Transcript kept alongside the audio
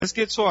Let's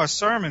get to our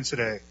sermon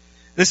today.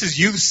 This is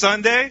Youth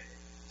Sunday,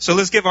 so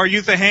let's give our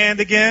youth a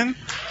hand again.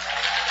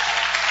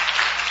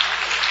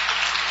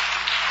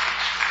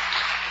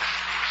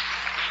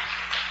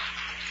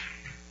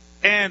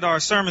 And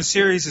our sermon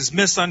series is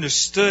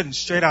Misunderstood and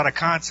Straight Out of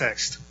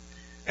Context.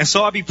 And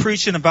so I'll be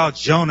preaching about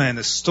Jonah and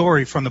the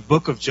story from the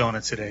book of Jonah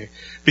today.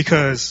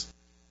 Because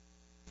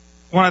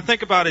when I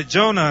think about it,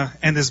 Jonah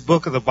and this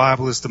book of the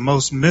Bible is the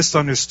most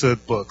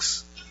misunderstood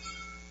books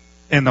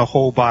in the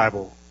whole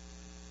Bible,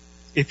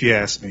 if you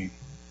ask me.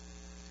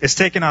 It's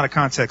taken out of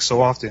context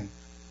so often.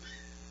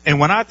 And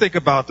when I think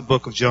about the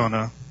book of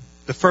Jonah,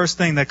 the first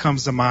thing that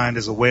comes to mind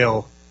is a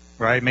whale,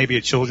 right? Maybe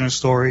a children's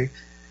story.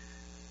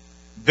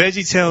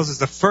 VeggieTales is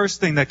the first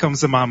thing that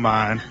comes to my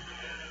mind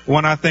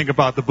when I think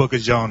about the book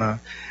of Jonah.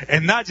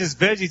 And not just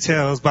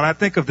VeggieTales, but I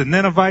think of the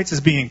Ninevites as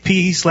being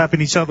peas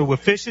slapping each other with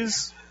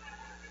fishes.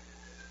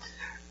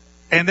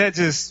 And that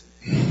just,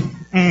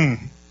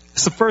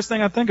 it's the first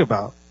thing I think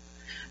about.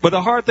 But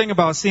the hard thing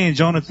about seeing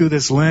Jonah through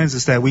this lens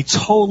is that we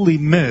totally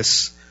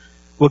miss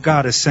what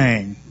God is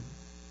saying.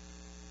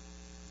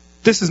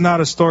 This is not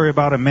a story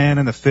about a man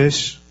and a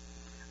fish.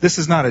 This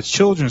is not a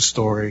children's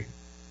story.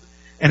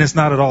 And it's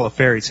not at all a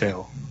fairy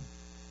tale.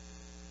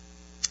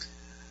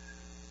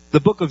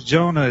 The book of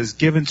Jonah is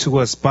given to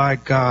us by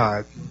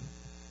God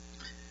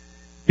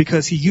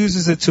because he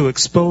uses it to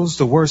expose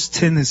the worst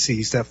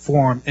tendencies that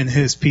form in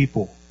his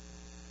people.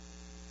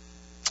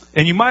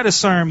 And you might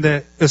assume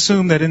that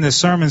in this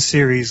sermon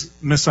series,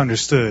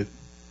 Misunderstood,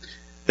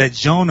 that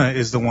Jonah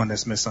is the one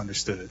that's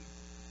misunderstood.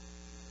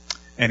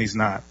 And he's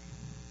not.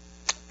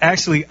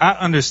 Actually, I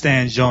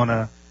understand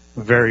Jonah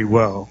very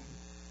well.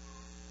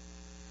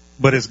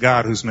 But it's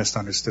God who's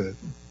misunderstood.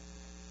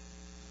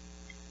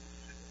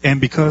 And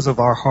because of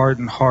our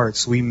hardened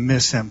hearts, we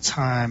miss him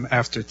time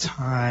after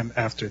time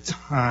after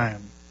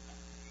time.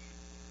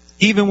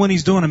 Even when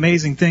he's doing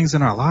amazing things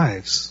in our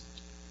lives,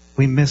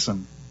 we miss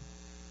him.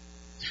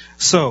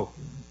 So,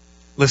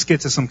 let's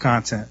get to some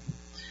content.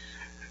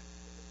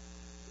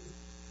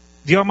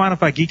 Do y'all mind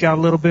if I geek out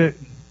a little bit?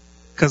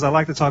 Because I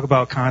like to talk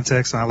about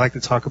context and I like to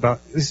talk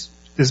about this.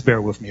 Just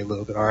bear with me a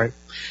little bit, all right?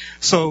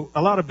 So,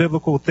 a lot of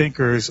biblical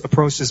thinkers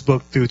approach this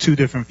book through two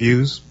different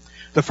views.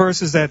 The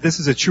first is that this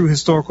is a true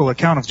historical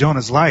account of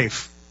Jonah's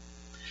life.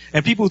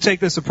 And people who take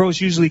this approach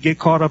usually get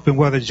caught up in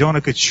whether Jonah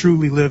could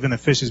truly live in a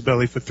fish's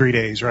belly for 3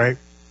 days, right?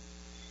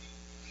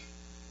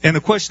 And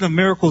the question of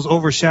miracles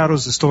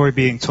overshadows the story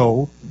being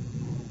told.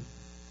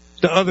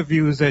 The other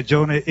view is that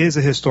Jonah is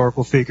a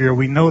historical figure.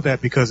 We know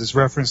that because it's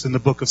referenced in the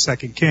book of 2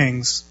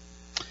 Kings.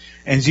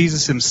 And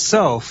Jesus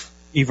himself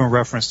even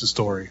referenced the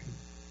story.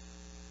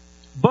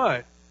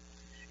 But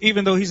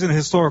even though he's an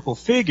historical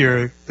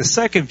figure, the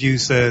second view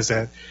says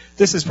that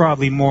this is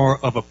probably more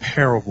of a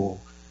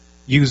parable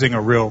using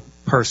a real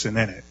person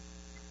in it.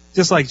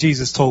 Just like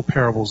Jesus told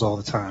parables all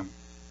the time,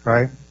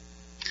 right?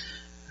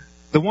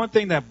 The one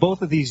thing that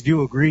both of these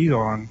views agree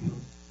on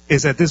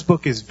is that this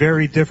book is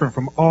very different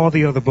from all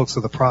the other books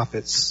of the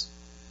prophets.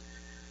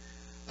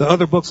 The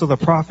other books of the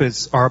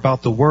prophets are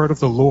about the word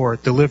of the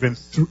Lord delivered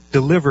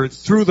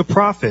through the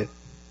prophet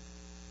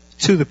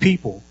to the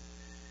people.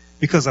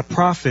 Because a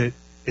prophet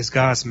is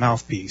God's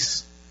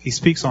mouthpiece. He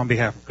speaks on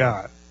behalf of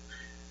God.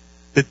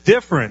 The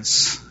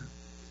difference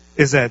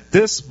is that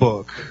this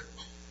book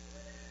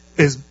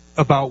is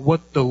about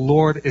what the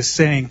Lord is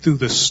saying through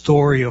the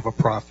story of a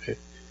prophet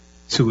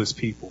to his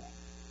people.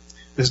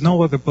 There's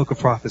no other book of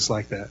prophets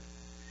like that.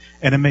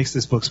 And it makes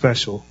this book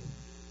special.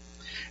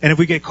 And if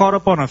we get caught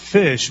up on a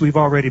fish, we've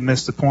already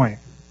missed the point.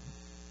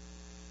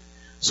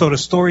 So the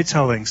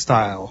storytelling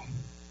style.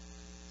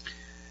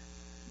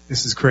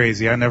 This is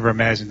crazy. I never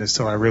imagined this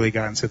till I really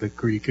got into the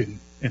Greek and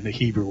the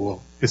Hebrew.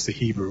 Well, it's the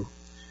Hebrew.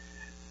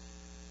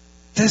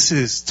 This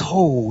is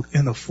told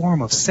in the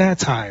form of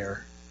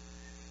satire.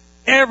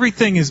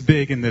 Everything is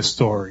big in this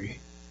story.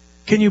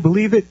 Can you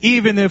believe it?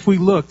 Even if we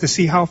look to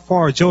see how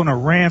far Jonah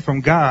ran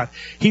from God,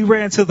 he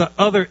ran to the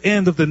other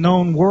end of the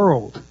known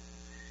world.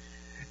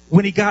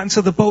 When he got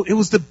into the boat, it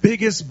was the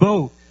biggest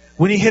boat.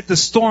 When he hit the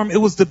storm,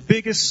 it was the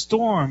biggest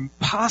storm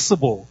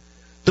possible.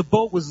 The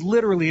boat was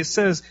literally, it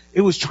says,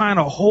 it was trying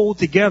to hold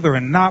together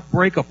and not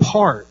break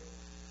apart.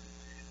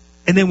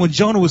 And then when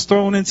Jonah was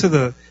thrown into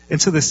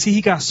the sea,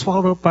 he got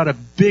swallowed up by the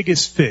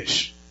biggest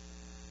fish.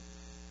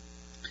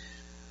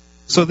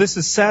 So this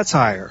is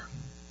satire.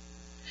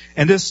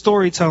 And this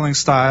storytelling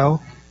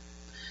style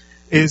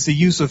is the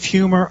use of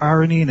humor,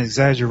 irony, and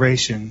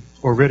exaggeration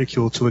or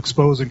ridicule to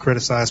expose and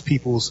criticize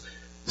people's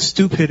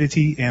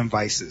stupidity and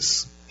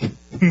vices.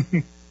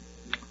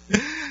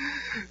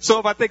 So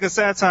if I think of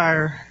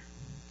satire,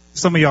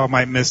 some of y'all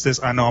might miss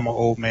this. I know I'm an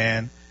old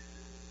man.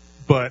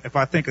 But if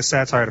I think of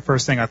satire, the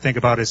first thing I think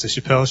about is the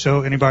Chappelle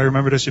Show. Anybody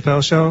remember the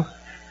Chappelle Show?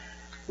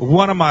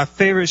 One of my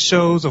favorite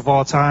shows of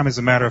all time. As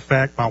a matter of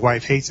fact, my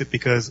wife hates it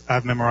because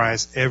I've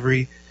memorized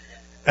every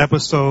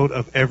episode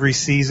of every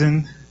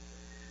season.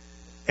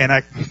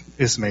 And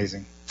it's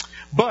amazing.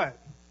 But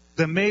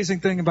the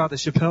amazing thing about the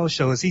Chappelle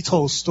Show is he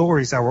told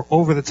stories that were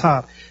over the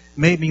top,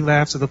 made me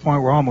laugh to the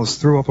point where I almost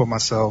threw up on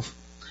myself.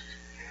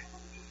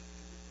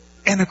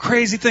 And the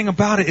crazy thing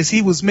about it is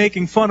he was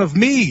making fun of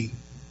me.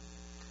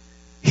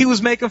 He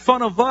was making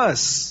fun of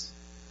us,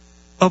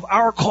 of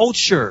our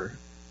culture,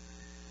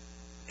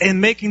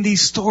 and making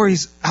these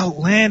stories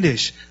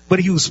outlandish. But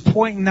he was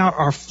pointing out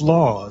our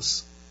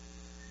flaws.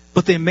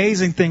 But the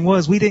amazing thing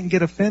was we didn't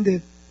get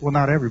offended. Well,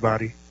 not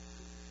everybody.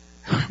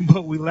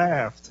 But we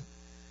laughed.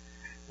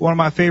 One of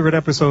my favorite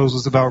episodes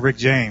was about Rick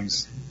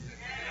James.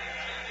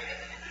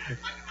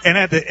 And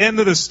at the end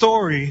of the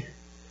story,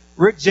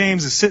 Rick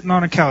James is sitting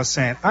on a couch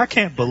saying, I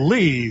can't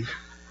believe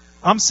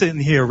I'm sitting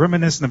here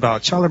reminiscing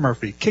about Charlie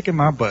Murphy kicking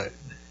my butt.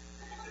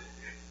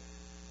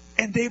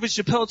 And David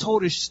Chappelle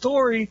told his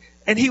story,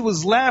 and he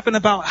was laughing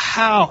about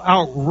how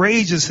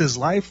outrageous his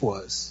life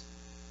was.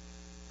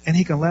 And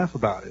he can laugh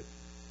about it.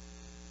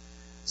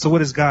 So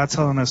what is God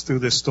telling us through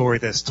this story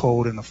that's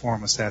told in the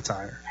form of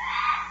satire?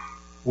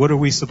 What are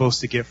we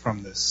supposed to get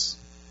from this?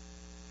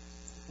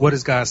 What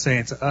is God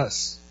saying to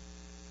us?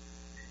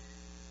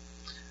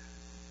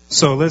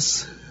 So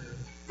let's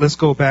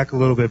go back a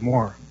little bit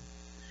more.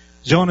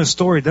 Jonah's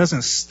story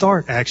doesn't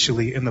start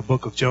actually in the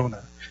book of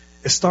Jonah.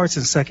 It starts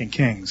in 2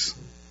 Kings.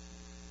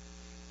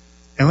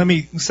 And let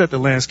me set the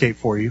landscape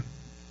for you.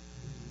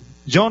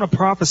 Jonah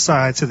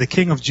prophesied to the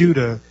king of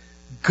Judah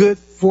good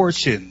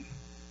fortune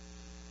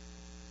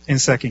in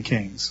 2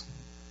 Kings.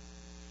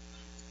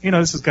 You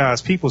know, this is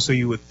God's people, so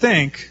you would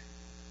think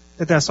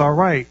that that's all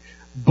right.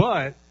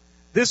 But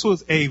this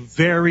was a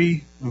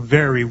very,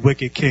 very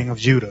wicked king of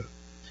Judah.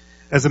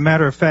 As a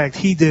matter of fact,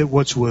 he did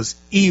what was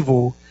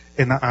evil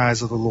in the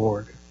eyes of the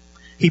Lord.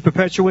 He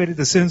perpetuated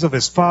the sins of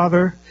his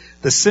father,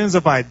 the sins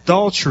of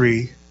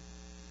idolatry,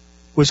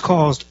 which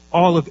caused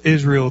all of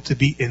Israel to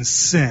be in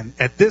sin.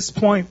 At this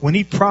point, when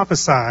he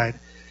prophesied,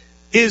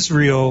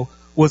 Israel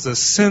was a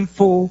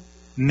sinful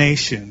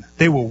nation.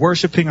 They were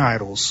worshiping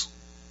idols.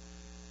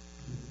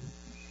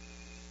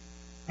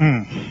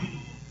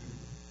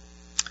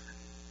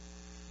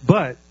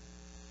 But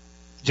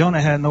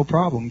Jonah had no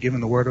problem giving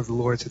the word of the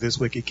Lord to this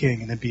wicked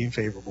king and it being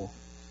favorable.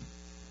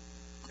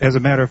 As a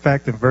matter of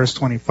fact, in verse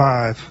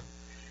 25,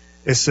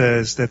 it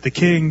says that the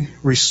king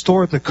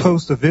restored the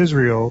coast of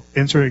Israel,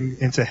 entering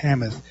into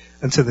Hamath,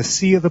 unto the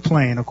sea of the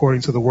plain,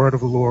 according to the word of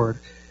the Lord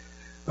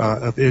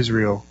of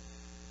Israel.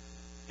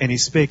 And he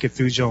spake it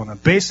through Jonah.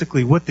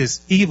 Basically, what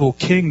this evil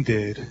king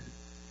did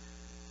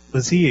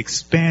was he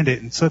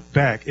expanded and took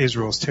back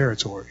Israel's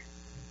territory.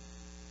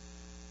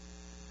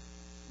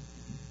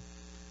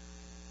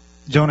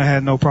 Jonah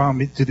had no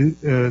problem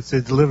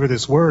to deliver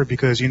this word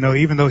because, you know,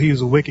 even though he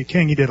was a wicked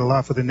king, he did a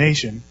lot for the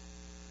nation.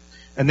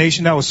 A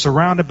nation that was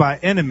surrounded by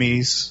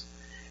enemies.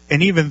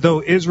 And even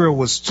though Israel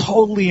was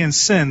totally in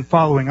sin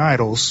following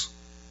idols,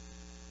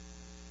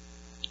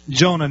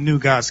 Jonah knew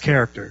God's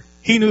character.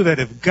 He knew that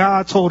if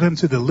God told him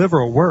to deliver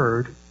a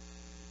word,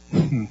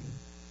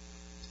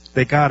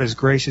 that God is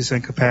gracious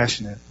and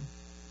compassionate,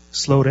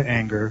 slow to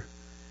anger,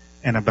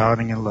 and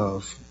abounding in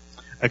love.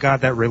 A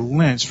God that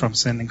relents from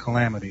sin and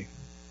calamity.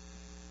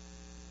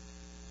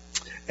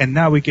 And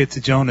now we get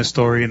to Jonah's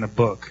story in the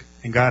book,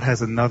 and God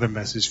has another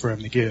message for him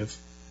to give.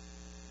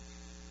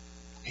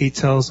 He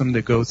tells him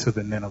to go to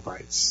the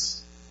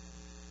Ninevites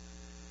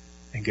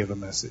and give a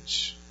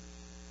message.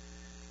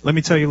 Let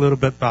me tell you a little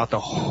bit about the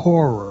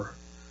horror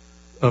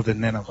of the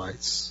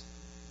Ninevites.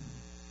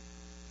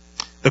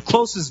 The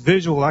closest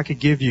visual I could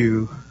give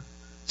you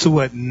to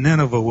what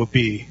Nineveh would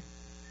be.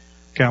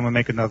 Okay, I'm going to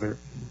make another.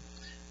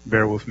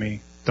 Bear with me.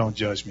 Don't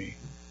judge me.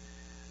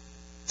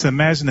 To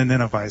imagine the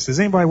Ninevites. Does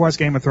anybody watch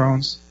Game of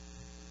Thrones?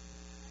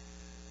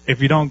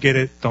 If you don't get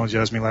it, don't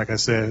judge me like I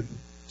said.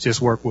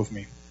 Just work with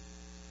me.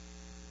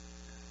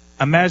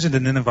 Imagine the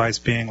Ninevites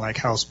being like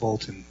House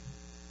Bolton.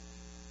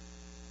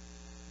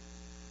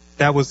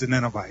 That was the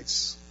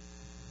Ninevites.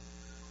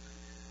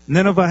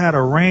 Nineveh had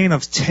a reign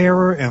of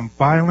terror and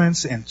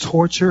violence and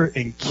torture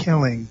and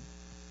killing.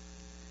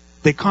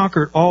 They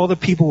conquered all the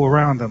people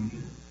around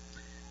them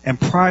and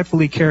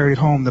pridefully carried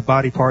home the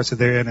body parts of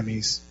their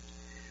enemies.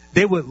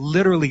 They would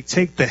literally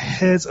take the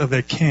heads of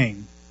their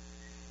king,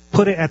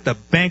 put it at the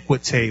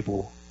banquet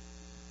table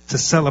to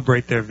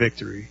celebrate their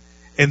victory.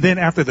 And then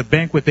after the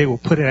banquet, they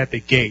would put it at the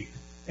gate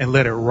and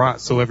let it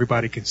rot so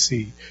everybody can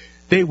see.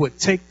 They would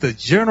take the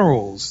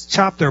generals,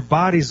 chop their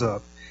bodies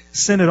up,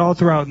 send it all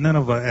throughout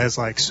Nineveh as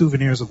like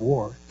souvenirs of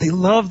war. They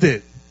loved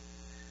it.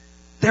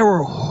 They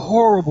were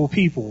horrible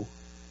people,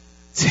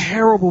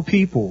 terrible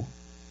people.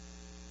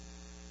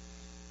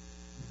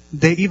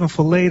 They even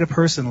filleted a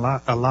person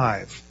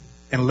alive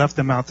and left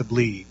them out to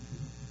bleed.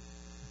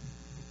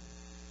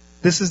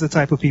 This is the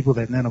type of people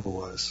that Nineveh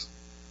was.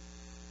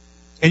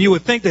 And you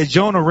would think that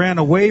Jonah ran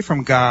away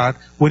from God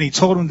when he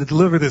told him to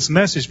deliver this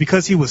message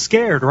because he was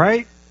scared,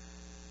 right?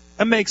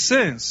 That makes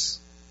sense.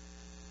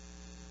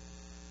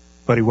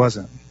 But he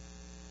wasn't.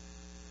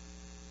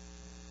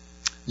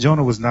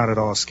 Jonah was not at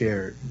all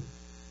scared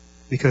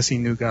because he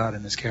knew God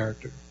and his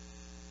character.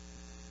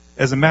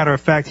 As a matter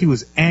of fact, he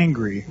was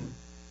angry.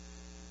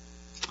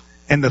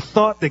 And the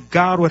thought that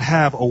God would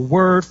have a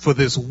word for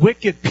this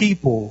wicked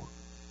people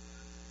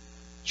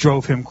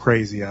drove him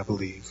crazy, I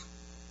believe.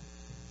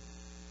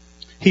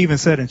 He even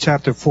said in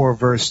chapter 4,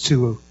 verse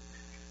 2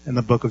 in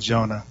the book of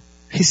Jonah,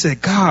 he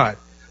said, God,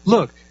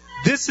 look,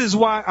 this is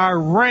why I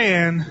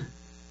ran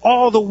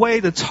all the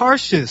way to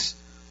Tarshish.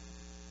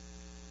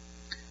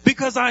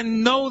 Because I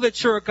know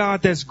that you're a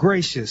God that's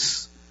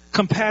gracious,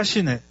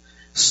 compassionate,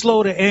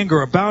 slow to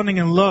anger, abounding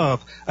in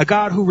love, a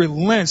God who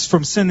relents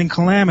from sending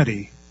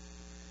calamity.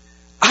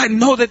 I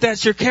know that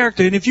that's your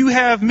character. And if you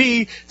have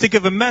me to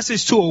give a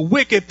message to a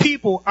wicked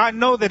people, I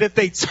know that if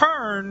they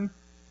turn,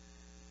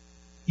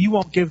 you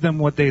won't give them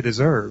what they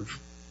deserve.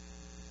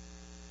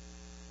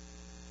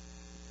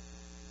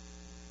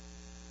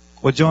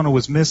 What Jonah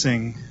was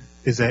missing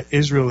is that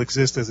Israel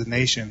exists as a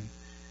nation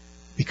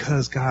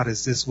because God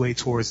is this way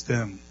towards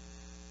them.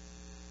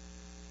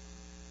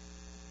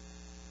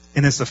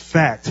 And it's a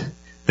fact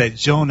that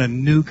Jonah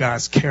knew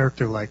God's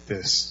character like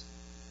this.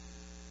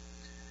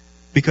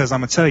 Because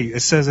I'm going to tell you,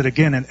 it says it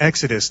again in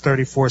Exodus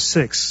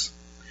 34:6.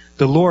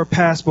 The Lord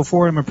passed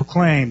before him and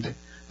proclaimed,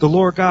 the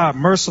Lord God,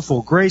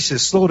 merciful,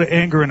 gracious, slow to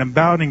anger, and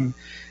abounding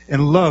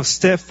in love,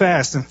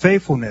 steadfast in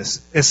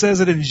faithfulness. It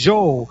says it in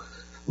Joel,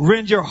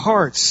 rend your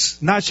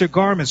hearts, not your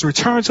garments.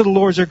 Return to the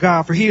Lord your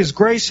God, for he is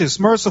gracious,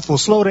 merciful,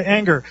 slow to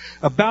anger,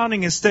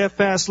 abounding in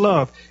steadfast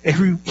love.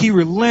 And he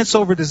relents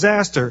over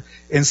disaster.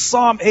 In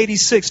Psalm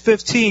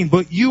 86:15,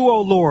 but you, O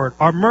Lord,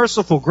 are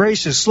merciful,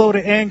 gracious, slow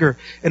to anger,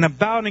 and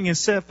abounding in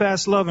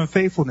steadfast love and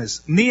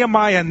faithfulness.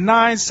 Nehemiah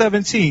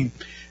 9:17,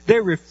 they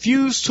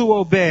refused to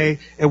obey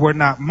and were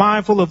not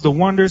mindful of the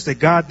wonders that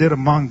God did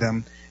among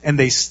them, and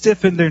they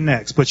stiffened their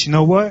necks. But you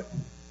know what?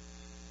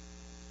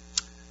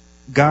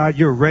 God,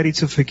 you're ready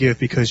to forgive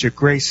because you're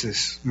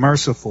gracious,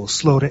 merciful,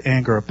 slow to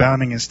anger,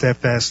 abounding in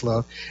steadfast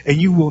love,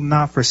 and you will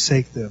not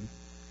forsake them.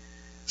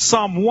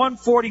 Psalm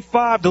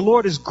 145, the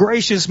Lord is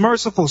gracious,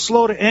 merciful,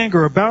 slow to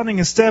anger, abounding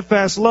in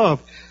steadfast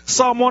love.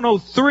 Psalm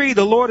 103,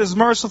 the Lord is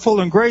merciful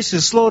and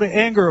gracious, slow to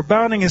anger,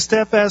 abounding in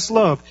steadfast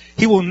love.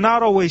 He will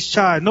not always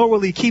chide, nor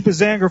will he keep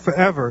his anger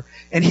forever.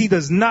 And he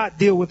does not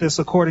deal with us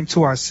according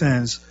to our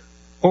sins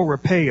or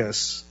repay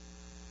us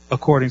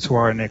according to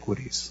our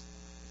iniquities.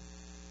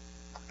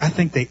 I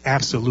think they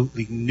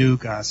absolutely knew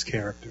God's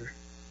character.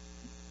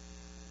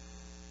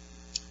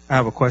 I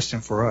have a question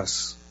for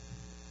us.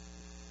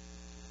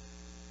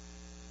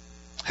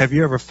 Have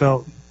you ever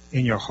felt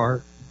in your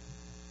heart,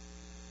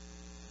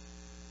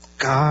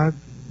 God,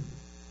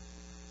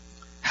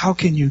 how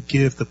can you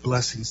give the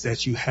blessings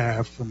that you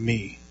have for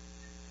me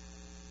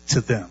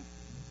to them?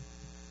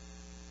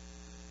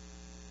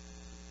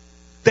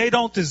 They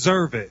don't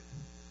deserve it.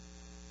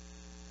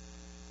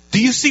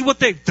 Do you see what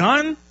they've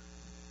done?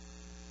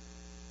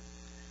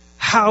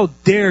 How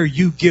dare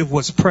you give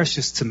what's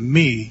precious to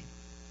me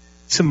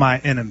to my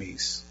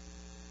enemies?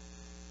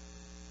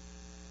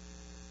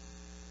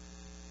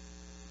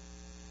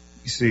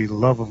 You see, the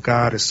love of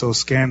God is so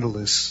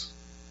scandalous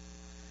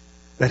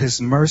that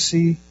his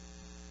mercy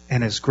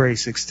and his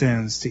grace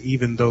extends to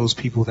even those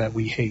people that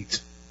we hate.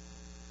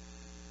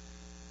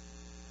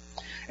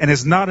 And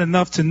it's not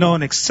enough to know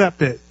and accept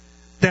that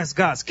that's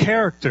God's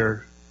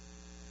character,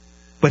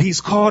 but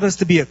he's called us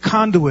to be a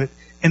conduit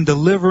in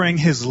delivering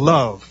his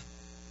love,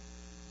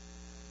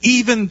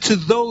 even to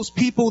those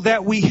people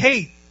that we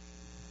hate.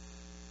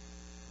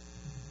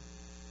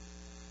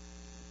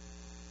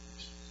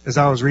 As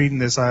I was reading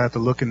this, I had to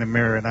look in the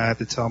mirror and I had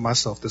to tell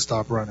myself to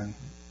stop running.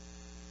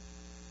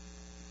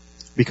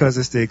 Because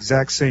it's the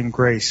exact same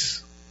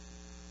grace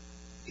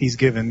he's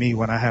given me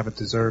when I haven't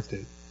deserved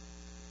it.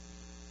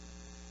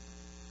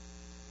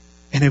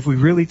 And if we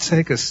really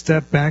take a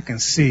step back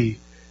and see,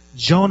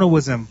 Jonah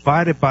was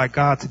invited by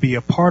God to be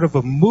a part of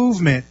a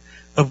movement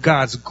of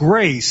God's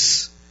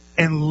grace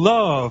and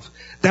love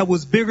that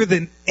was bigger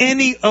than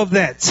any of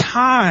that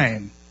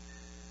time.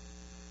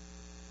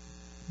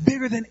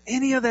 Bigger than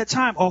any of that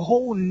time. A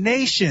whole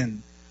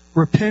nation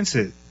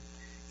repented.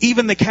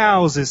 Even the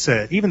cows, it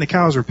said. Even the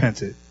cows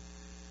repented.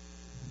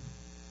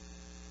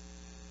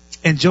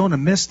 And Jonah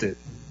missed it.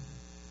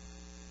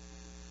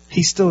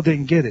 He still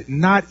didn't get it.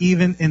 Not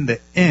even in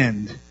the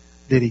end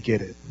did he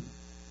get it.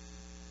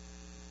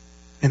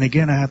 And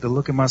again, I had to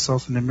look at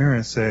myself in the mirror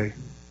and say,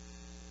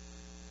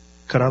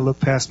 could I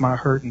look past my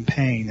hurt and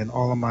pain and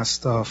all of my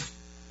stuff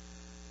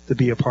to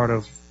be a part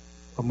of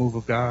a move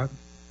of God?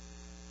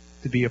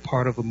 To be a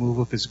part of a move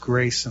of his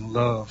grace and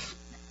love?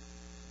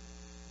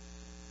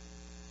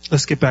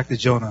 Let's get back to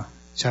Jonah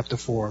chapter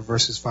 4,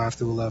 verses 5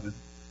 through 11.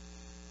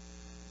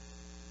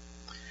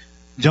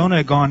 Jonah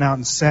had gone out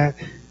and sat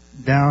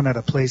down at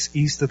a place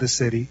east of the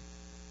city.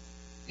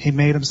 He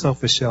made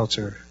himself a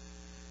shelter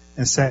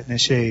and sat in the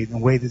shade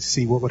and waited to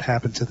see what would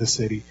happen to the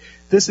city.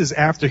 This is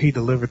after he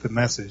delivered the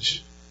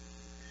message.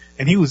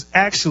 And he was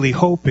actually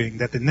hoping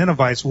that the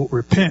Ninevites would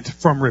repent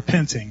from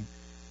repenting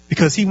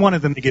because he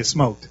wanted them to get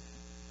smoked.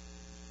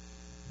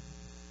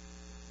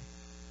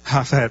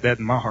 I've had that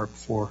in my heart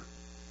before.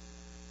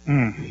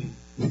 And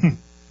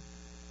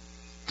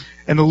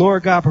the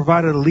Lord God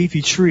provided a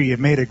leafy tree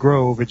and made it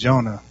grow over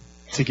Jonah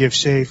to give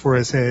shade for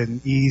his head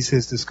and ease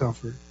his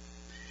discomfort.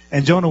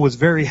 And Jonah was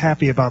very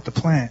happy about the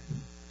plant.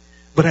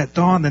 But at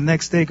dawn the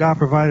next day, God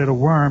provided a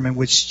worm in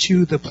which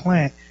chewed the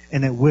plant,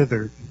 and it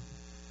withered.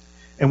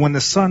 And when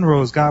the sun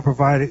rose, God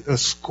provided a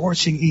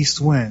scorching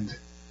east wind,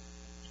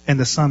 and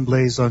the sun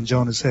blazed on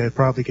Jonah's head,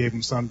 probably gave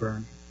him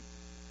sunburn.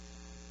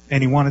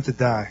 And he wanted to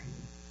die.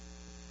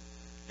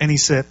 And he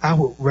said, I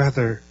would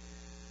rather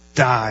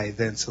die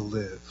than to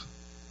live.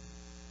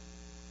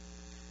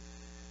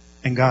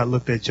 And God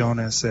looked at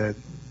Jonah and said,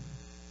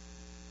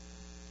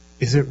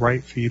 is it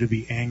right for you to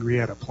be angry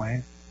at a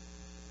plant?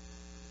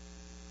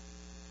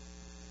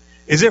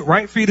 Is it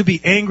right for you to be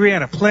angry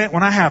at a plant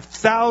when I have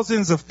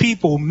thousands of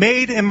people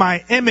made in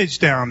my image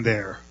down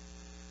there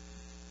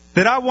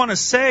that I want to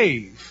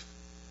save?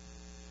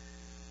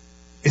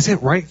 Is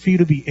it right for you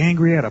to be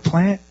angry at a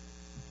plant?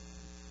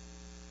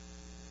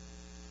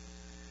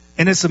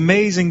 And it's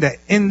amazing that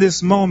in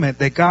this moment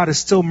that God is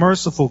still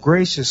merciful,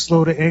 gracious,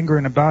 slow to anger,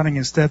 and abounding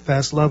in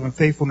steadfast love and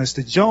faithfulness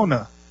to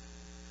Jonah.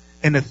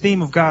 And the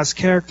theme of God's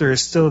character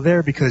is still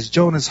there because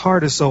Jonah's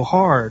heart is so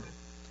hard.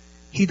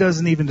 He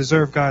doesn't even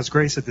deserve God's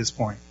grace at this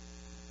point.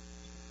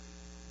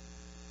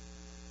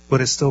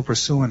 But it's still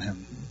pursuing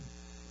him.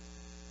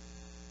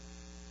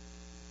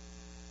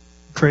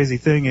 Crazy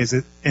thing is,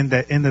 in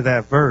the end of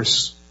that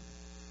verse,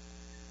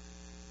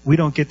 we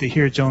don't get to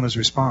hear Jonah's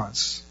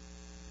response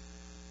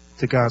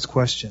to God's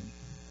question.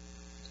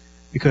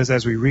 Because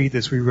as we read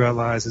this, we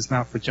realize it's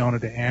not for Jonah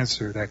to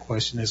answer that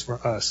question, it's for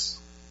us.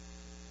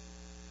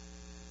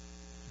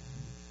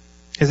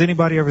 Has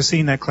anybody ever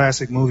seen that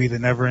classic movie, The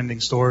Never-Ending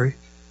Story?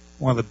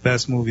 One of the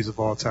best movies of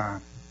all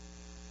time.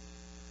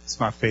 It's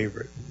my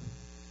favorite.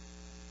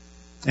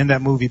 In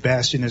that movie,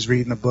 Bastian is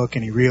reading a book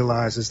and he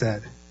realizes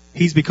that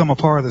he's become a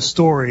part of the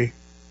story.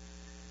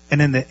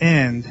 And in the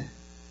end,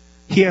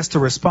 he has to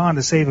respond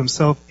to save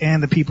himself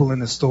and the people in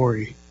the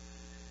story.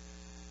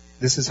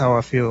 This is how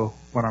I feel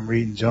when I'm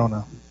reading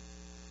Jonah.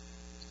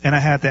 And I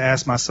had to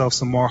ask myself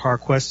some more hard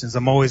questions.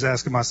 I'm always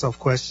asking myself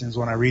questions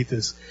when I read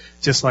this,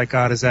 just like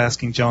God is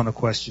asking Jonah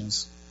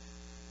questions.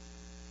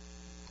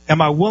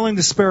 Am I willing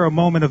to spare a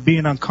moment of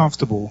being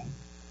uncomfortable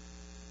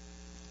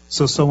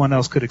so someone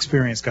else could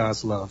experience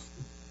God's love?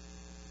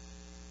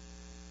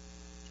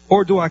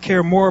 Or do I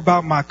care more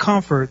about my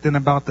comfort than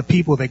about the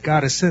people that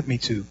God has sent me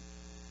to?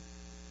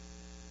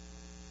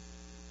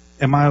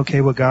 Am I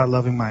okay with God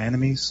loving my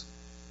enemies?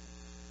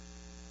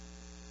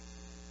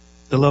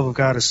 The love of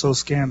God is so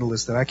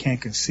scandalous that I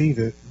can't conceive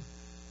it,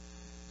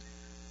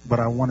 but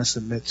I want to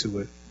submit to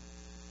it.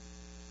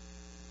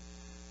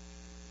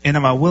 And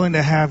am I willing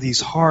to have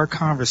these hard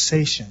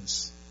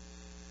conversations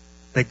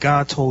that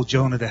God told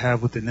Jonah to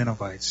have with the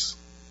Ninevites?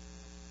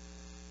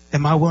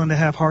 Am I willing to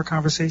have hard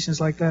conversations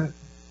like that?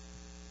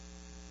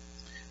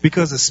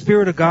 Because the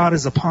Spirit of God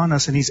is upon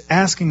us and He's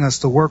asking us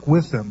to work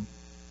with Him.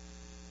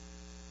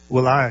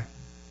 Will I?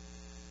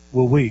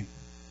 Will we?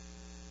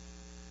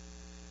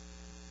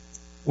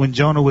 When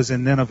Jonah was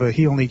in Nineveh,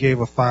 he only gave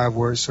a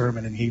 5-word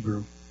sermon in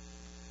Hebrew.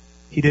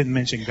 He didn't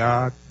mention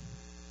God.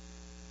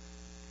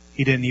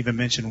 He didn't even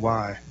mention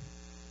why.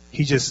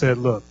 He just said,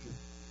 look,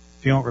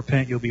 if you don't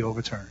repent, you'll be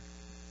overturned.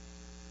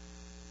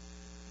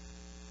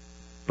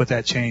 But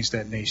that changed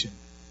that nation.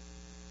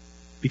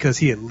 Because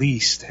he at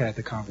least had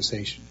the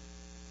conversation.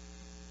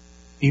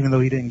 Even though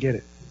he didn't get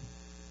it.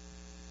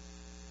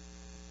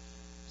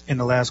 And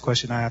the last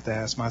question I have to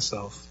ask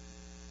myself,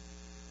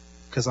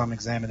 because I'm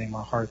examining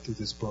my heart through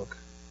this book,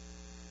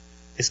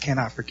 is can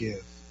I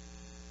forgive?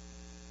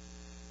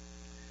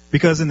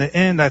 Because in the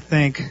end, I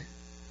think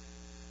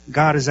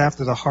God is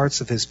after the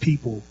hearts of His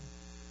people,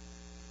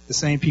 the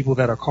same people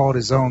that are called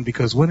His own,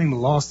 because winning the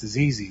lost is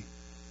easy.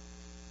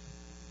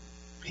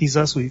 It's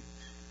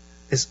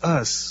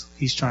us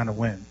He's trying to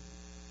win.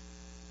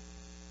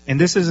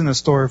 And this isn't a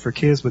story for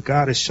kids, but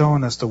God is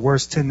showing us the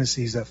worst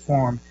tendencies that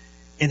form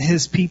in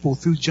His people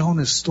through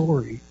Jonah's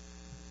story.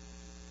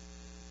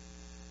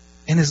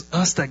 And it's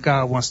us that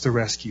God wants to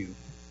rescue.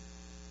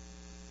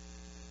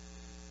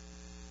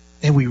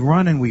 And we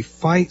run and we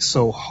fight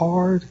so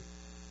hard,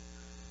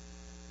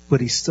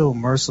 but He's still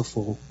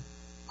merciful,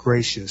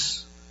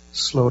 gracious,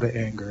 slow to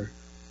anger,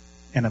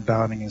 and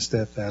abounding in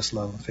steadfast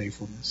love and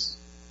faithfulness.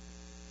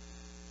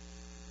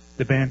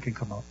 The band can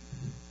come up.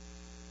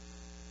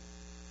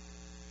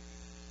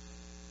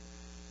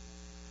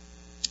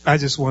 I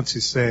just want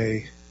to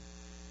say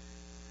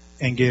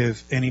and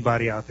give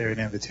anybody out there an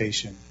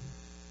invitation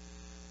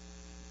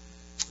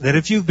that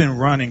if you've been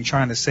running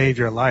trying to save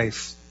your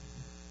life,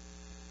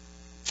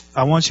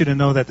 I want you to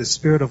know that the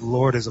Spirit of the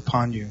Lord is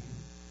upon you.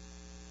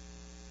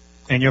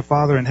 And your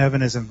Father in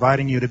heaven is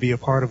inviting you to be a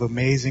part of an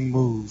amazing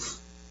move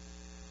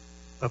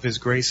of His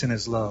grace and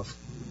His love.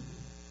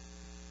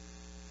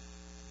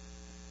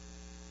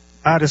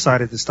 I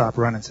decided to stop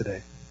running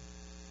today.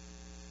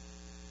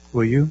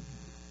 Will you?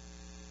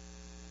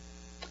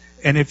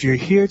 And if you're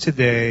here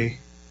today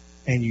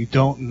and you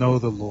don't know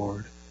the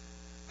Lord,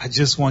 I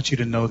just want you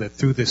to know that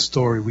through this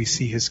story we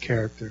see His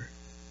character.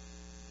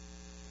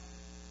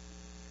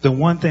 The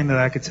one thing that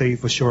I can tell you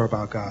for sure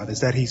about God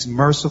is that He's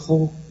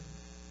merciful,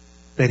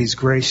 that He's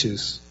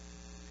gracious,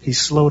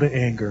 He's slow to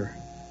anger,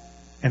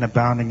 and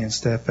abounding in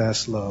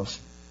steadfast love.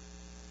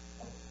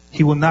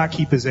 He will not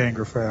keep his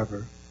anger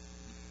forever.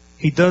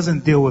 He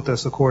doesn't deal with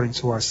us according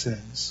to our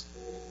sins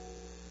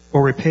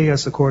or repay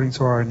us according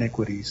to our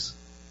iniquities.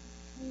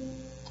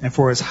 And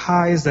for as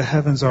high as the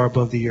heavens are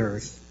above the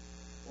earth,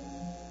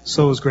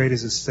 so as great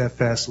is his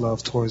steadfast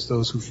love towards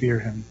those who fear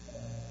him.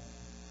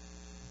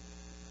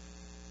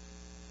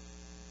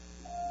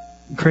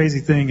 The crazy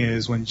thing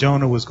is, when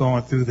Jonah was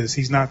going through this,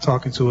 he's not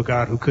talking to a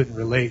God who couldn't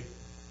relate.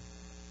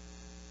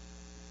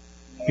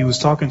 He was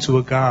talking to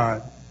a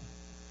God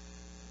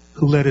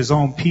who let his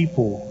own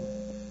people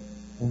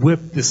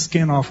whip the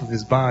skin off of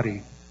his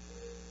body,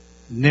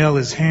 nail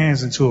his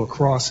hands into a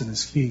cross and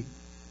his feet.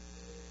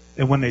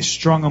 And when they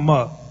strung him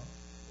up,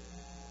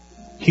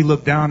 he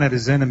looked down at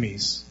his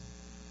enemies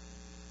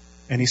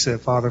and he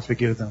said, Father,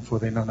 forgive them, for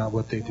they know not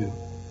what they do.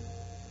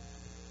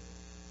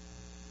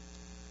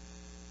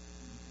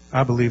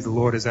 I believe the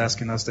Lord is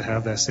asking us to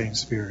have that same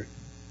spirit.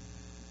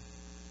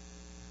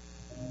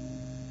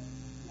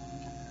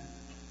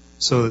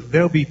 So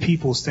there'll be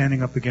people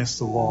standing up against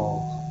the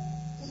wall.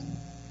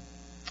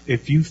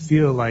 If you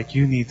feel like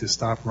you need to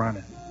stop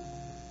running,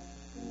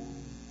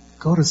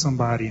 go to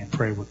somebody and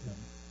pray with them.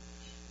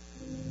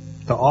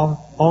 The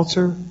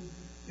altar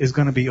is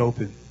going to be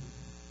open.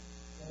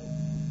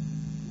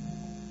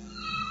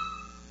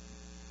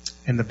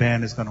 And the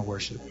band is going to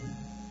worship.